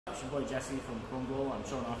It's your boy Jesse from Chrome Glow. I'm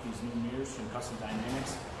showing off these new mirrors from Custom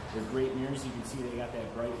Dynamics. They're great mirrors. You can see they got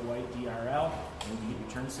that bright white DRL. And when you get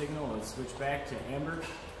your turn signal, let's switch back to amber.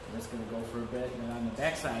 And that's going to go for a bit. And then on the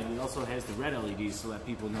back side, it also has the red LEDs to let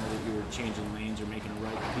people know that you're changing lanes or making a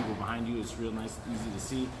right with people behind you. It's real nice, easy to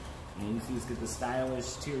see. And you see it's got the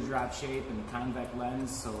stylish teardrop shape and the convex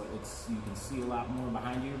lens, so you can see a lot more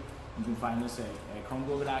behind you. You can find this at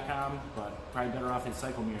chromeglow.com, but probably better off at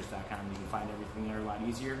cyclemirrors.com. You can find everything there a lot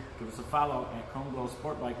easier. Give us a follow at Chrome Glow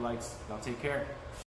Sport Bike Lights. Y'all take care.